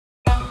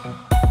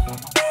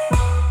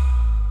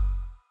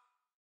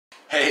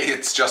Hey,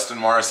 it's Justin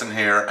Morrison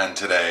here, and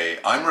today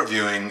I'm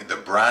reviewing the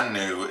brand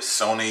new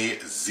Sony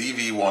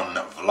ZV-1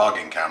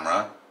 vlogging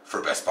camera for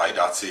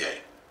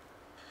BestBuy.ca.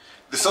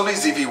 The Sony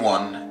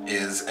ZV-1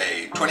 is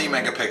a 20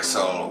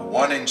 megapixel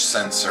 1-inch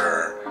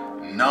sensor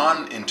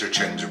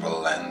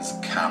non-interchangeable lens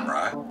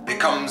camera. It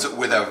comes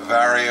with a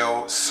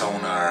Vario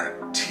Sonar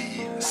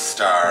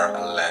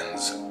T-Star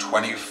lens,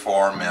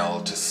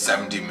 24mm to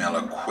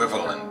 70mm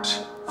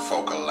equivalent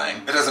focal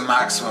length. It has a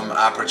maximum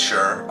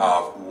aperture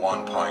of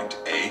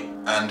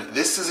 1.8, and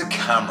this is a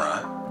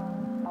camera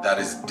that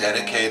is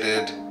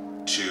dedicated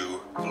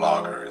to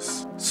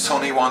vloggers.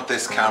 Sony want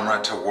this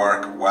camera to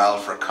work well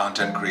for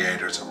content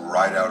creators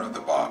right out of the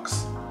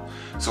box.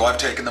 So I've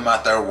taken them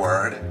at their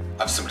word.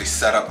 I've simply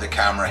set up the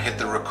camera, hit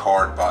the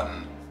record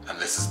button, and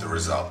this is the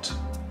result.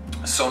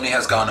 Sony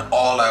has gone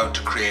all out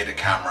to create a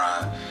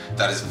camera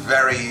that is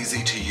very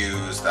easy to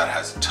use, that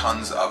has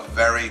tons of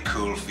very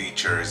cool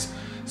features,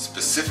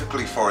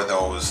 specifically for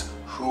those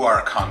who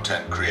are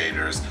content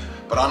creators.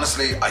 But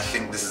honestly, I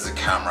think this is a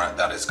camera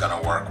that is going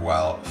to work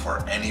well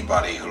for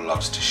anybody who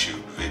loves to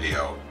shoot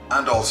video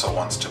and also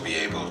wants to be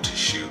able to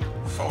shoot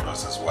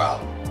photos as well.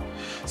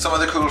 Some of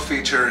the cool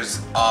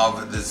features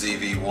of the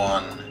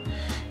ZV-1: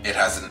 it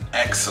has an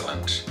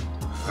excellent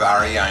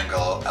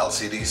vari-angle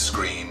LCD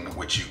screen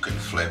which you can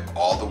flip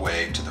all the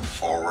way to the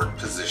forward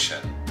position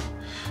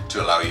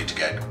to allow you to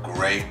get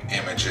great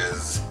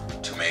images,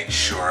 to make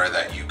sure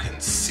that you can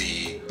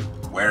see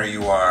where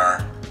you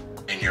are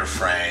in your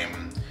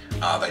frame,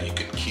 that you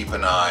can keep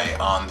an eye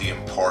on the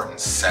important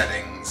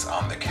settings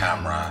on the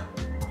camera.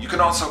 You can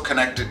also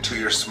connect it to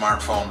your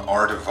smartphone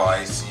or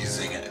device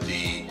using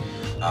the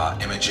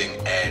Imaging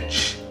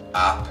Edge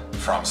app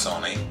from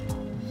Sony.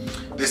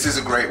 This is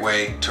a great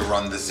way to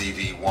run the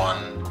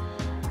ZV-1,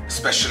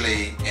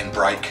 especially in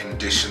bright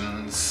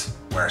conditions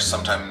where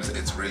sometimes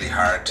it's really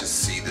hard to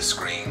see the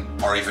screen,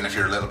 or even if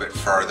you're a little bit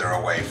further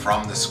away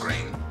from the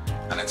screen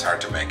and it's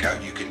hard to make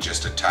out, you can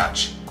just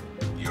attach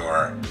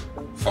your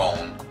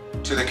phone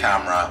to the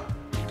camera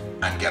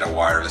and get a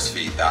wireless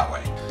feed that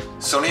way.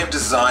 Sony have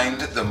designed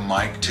the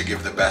mic to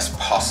give the best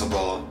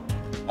possible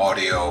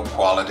audio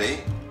quality.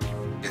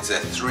 It's a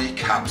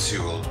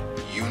 3-capsule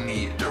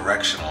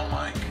unidirectional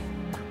mic,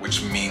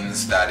 which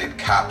means that it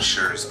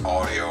captures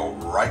audio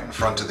right in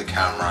front of the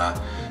camera,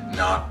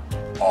 not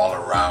all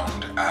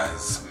around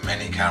as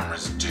many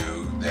cameras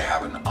do. They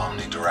have an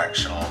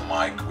omnidirectional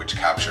mic which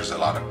captures a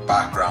lot of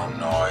background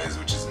noise,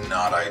 which is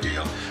not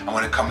ideal. And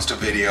when it comes to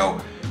video,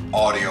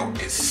 audio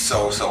is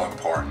so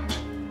important.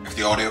 If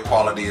the audio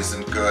quality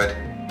isn't good,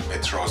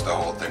 it throws the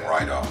whole thing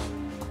right off.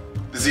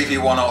 The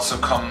ZV-1 also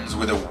comes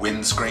with a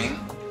windscreen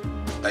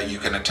that you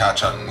can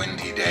attach on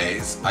windy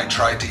days. I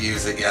tried to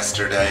use it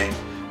yesterday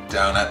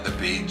down at the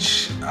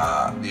beach.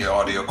 The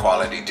audio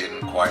quality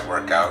didn't quite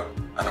work out,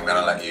 and I'm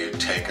gonna let you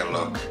take a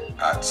look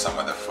at some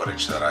of the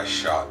footage that I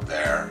shot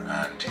there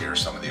and hear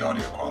some of the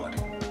audio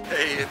quality.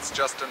 Hey, it's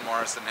Justin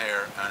Morrison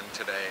here, and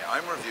today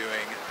I'm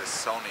reviewing the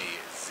Sony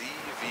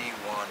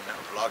ZV-1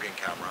 vlogging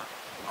camera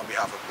on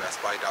behalf of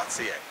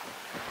BestBuy.ca.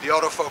 The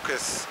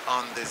autofocus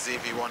on the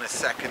ZV-1 is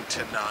second to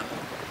none.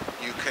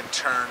 You can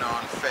turn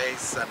on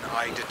face and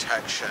eye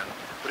detection,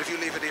 but if you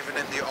leave it even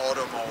in the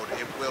auto mode,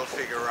 it will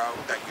figure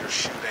out that you're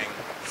shooting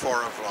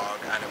for a vlog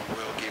and it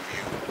will give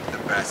you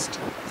the best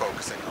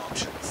focusing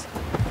options.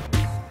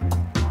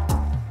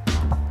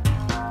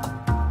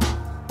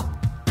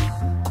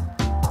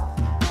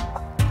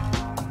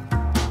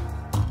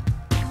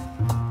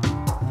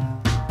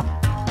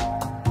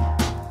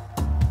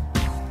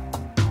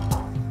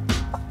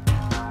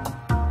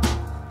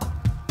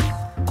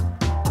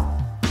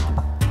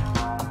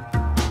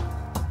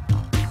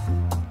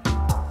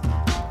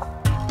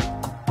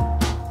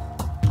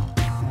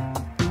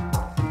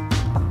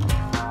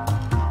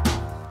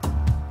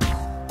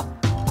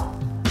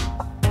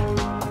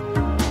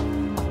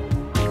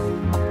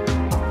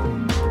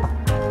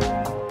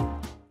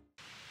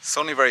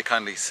 Sony very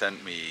kindly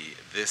sent me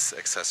this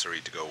accessory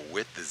to go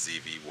with the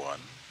ZV-1.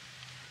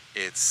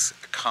 It's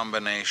a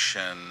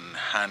combination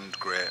hand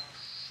grip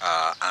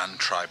and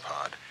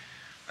tripod.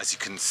 As you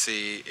can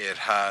see, it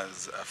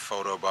has a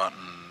photo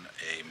button,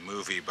 a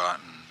movie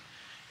button.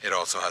 It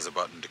also has a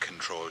button to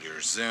control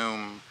your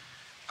zoom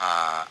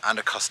and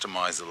a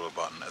customizable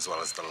button, as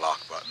well as the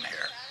lock button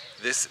here.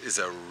 This is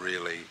a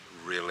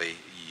really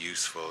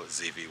useful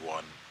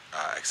ZV-1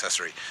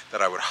 accessory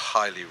that I would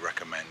highly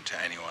recommend to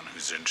anyone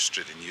who's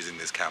interested in using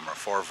this camera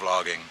for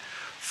vlogging,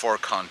 for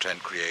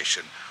content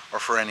creation, or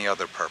for any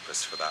other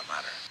purpose for that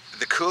matter.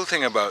 The cool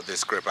thing about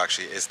this grip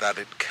actually is that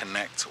it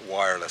connects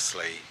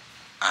wirelessly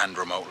and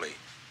remotely.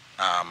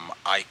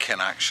 I can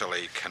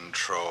actually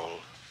control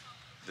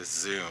the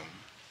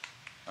zoom.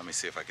 Let me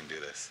see if I can do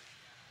this.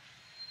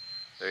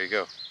 There you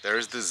go.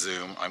 There's the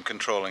zoom. I'm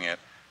controlling it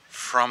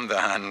from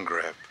the hand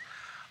grip,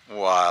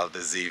 while the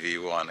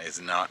ZV-1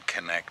 is not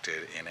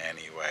connected in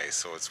any way,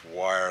 so it's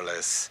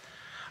wireless.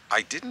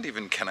 I didn't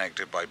even connect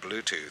it by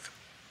Bluetooth.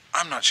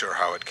 I'm not sure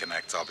how it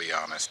connects, I'll be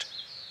honest,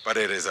 but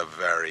it is a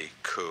very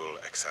cool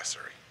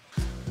accessory.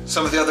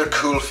 Some of the other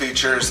cool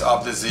features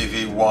of the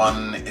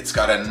ZV-1, it's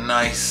got a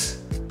nice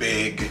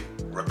big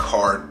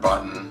record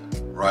button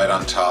right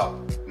on top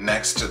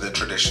next to the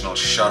traditional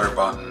shutter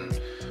button,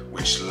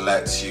 which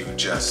lets you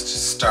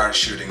just start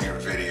shooting your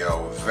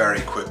video very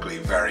quickly,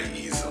 very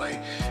easily.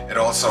 It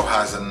also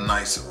has a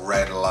nice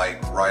red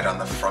light right on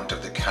the front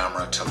of the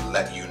camera to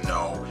let you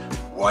know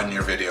when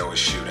your video is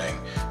shooting,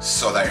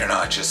 so that you're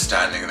not just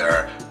standing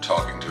there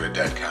talking to a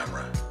dead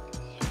camera.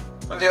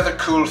 One of the other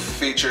cool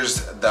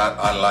features that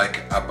I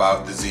like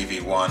about the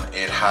ZV-1,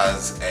 it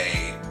has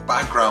a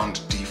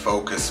background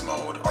defocus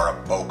mode, or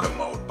a bokeh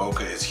mode.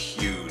 Bokeh is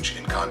huge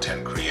in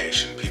content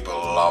creation. People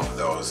love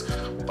those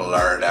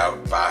blurred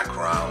out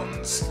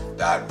backgrounds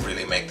that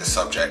really make the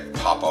subject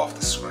pop off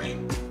the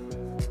screen.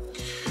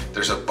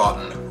 There's a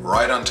button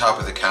right on top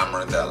of the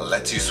camera that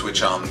lets you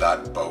switch on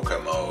that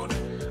bokeh mode.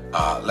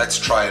 Let's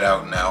try it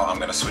out now. I'm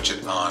going to switch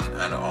it on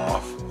and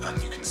off,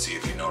 and you can see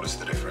if you notice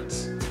the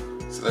difference.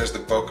 So there's the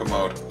bokeh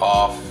mode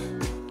off,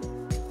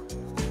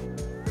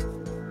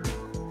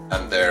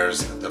 and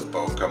there's the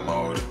bokeh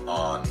mode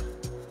on.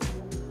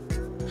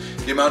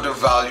 The amount of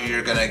value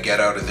you're going to get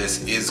out of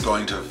this is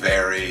going to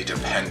vary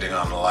depending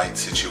on light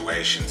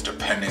situations,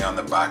 depending on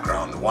the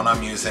background. The one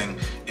I'm using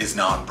is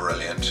not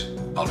brilliant,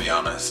 I'll be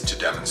honest, to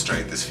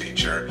demonstrate this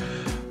feature,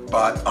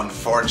 but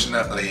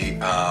unfortunately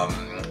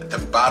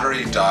the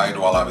battery died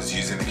while I was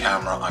using the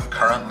camera. I'm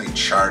currently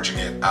charging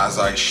it as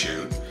I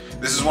shoot.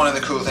 This is one of the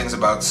cool things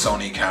about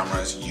Sony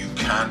cameras. You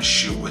can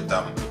shoot with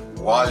them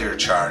while you're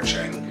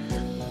charging.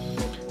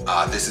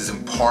 This is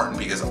important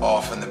because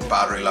often the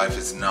battery life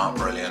is not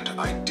brilliant.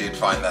 I did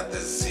find that the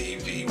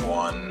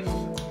ZV-1,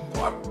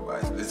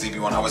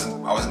 I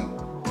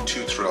wasn't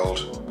too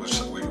thrilled,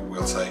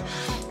 we'll say,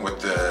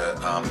 with the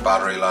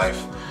battery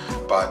life,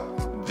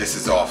 but this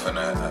is often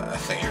a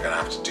thing you're going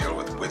to have to deal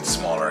with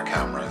smaller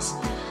cameras.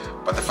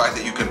 But the fact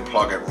that you can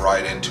plug it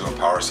right into a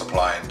power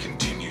supply and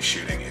continue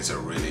shooting is a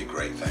really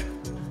great thing.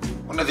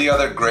 One of the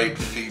other great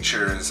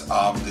features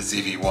of the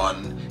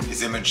ZV-1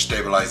 is image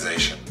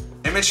stabilization.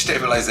 Image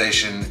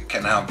stabilization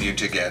can help you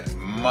to get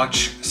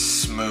much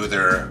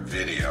smoother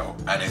video,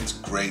 and it's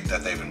great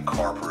that they've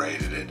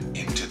incorporated it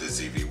into the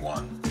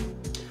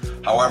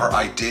ZV-1. However,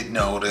 I did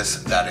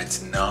notice that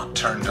it's not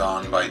turned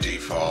on by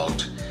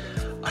default.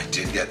 I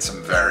did get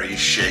some very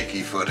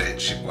shaky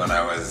footage when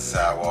I was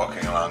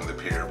walking along the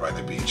pier by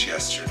the beach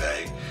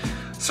yesterday.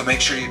 So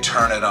make sure you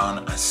turn it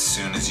on as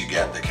soon as you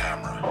get the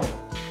camera.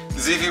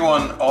 The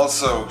ZV-1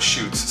 also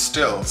shoots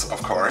stills,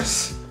 of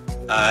course,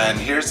 and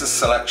here's a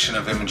selection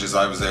of images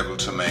I was able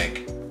to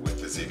make with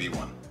the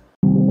ZV-1.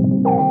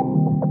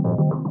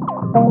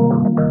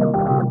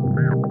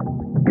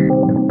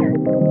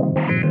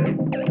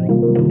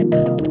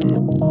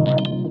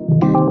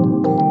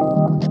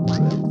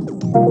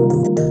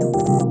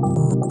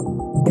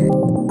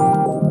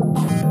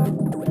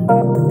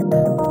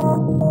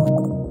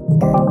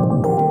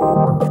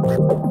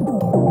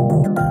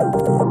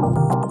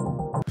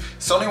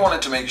 Sony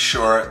wanted to make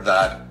sure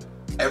that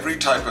every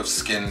type of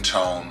skin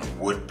tone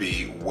would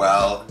be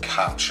well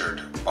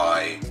captured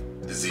by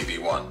the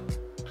ZV-1.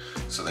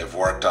 So they've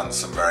worked on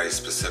some very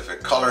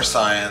specific color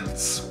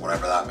science,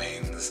 whatever that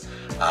means,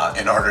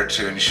 in order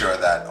to ensure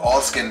that all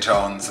skin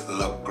tones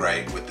look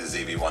great with the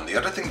ZV-1. The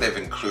other thing they've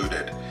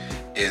included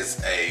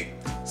is a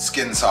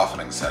skin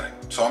softening setting.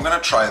 So I'm going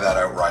to try that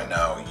out right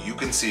now. You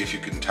can see if you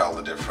can tell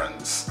the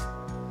difference.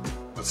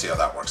 Let's see how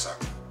that works out.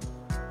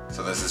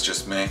 So this is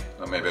just me,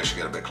 or maybe I should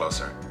get a bit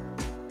closer.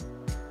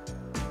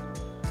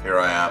 Here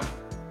I am,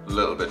 a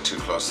little bit too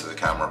close to the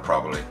camera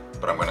probably,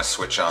 but I'm going to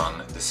switch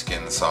on the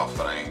skin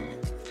softening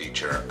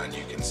feature and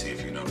you can see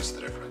if you notice the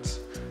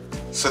difference.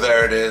 So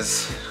there it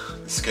is,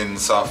 the skin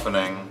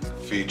softening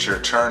feature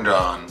turned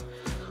on.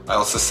 I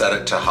also set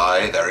it to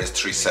high. There is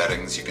 3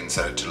 settings. You can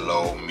set it to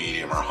low,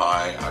 medium or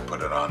high. I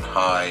put it on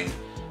high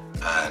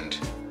and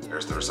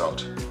here's the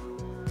result.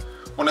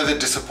 One of the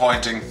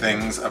disappointing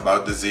things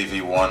about the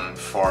ZV-1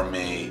 for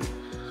me,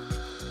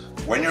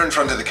 when you're in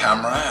front of the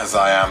camera, as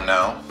I am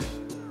now,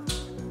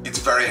 it's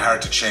very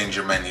hard to change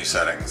your menu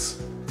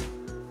settings.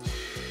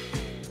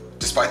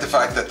 Despite the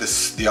fact that the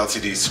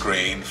LCD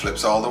screen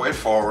flips all the way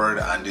forward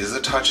and is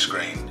a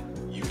touchscreen,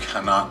 you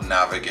cannot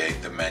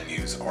navigate the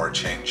menus or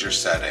change your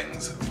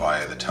settings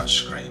via the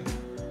touchscreen.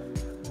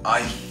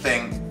 I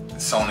think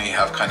Sony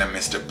have kind of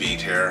missed a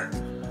beat here.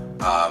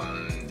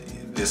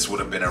 This would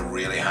have been a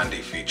really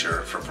handy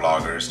feature for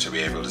vloggers to be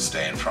able to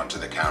stay in front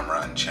of the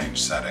camera and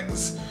change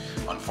settings.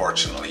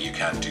 Unfortunately, you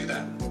can't do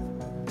that.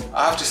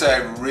 I have to say I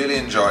really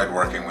enjoyed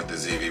working with the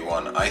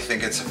ZV-1. I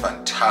think it's a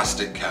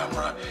fantastic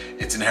camera.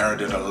 It's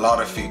inherited a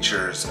lot of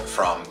features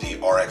from the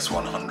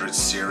RX100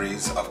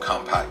 series of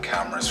compact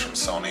cameras from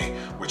Sony,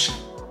 which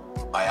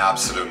I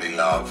absolutely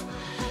love.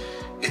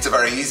 It's a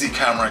very easy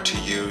camera to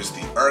use.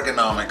 The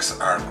ergonomics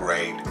are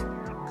great.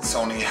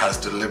 Sony has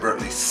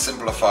deliberately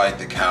simplified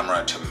the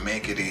camera to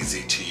make it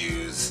easy to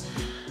use,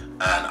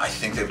 and I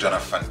think they've done a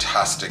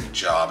fantastic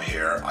job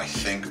here. I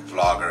think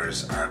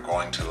vloggers are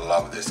going to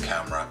love this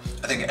camera.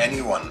 I think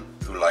anyone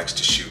who likes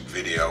to shoot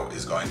video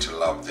is going to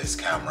love this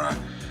camera,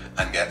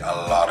 and get a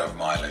lot of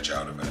mileage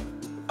out of it.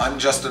 I'm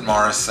Justin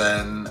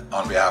Morrison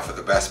on behalf of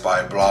the Best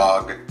Buy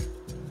blog.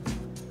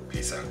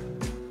 Peace out.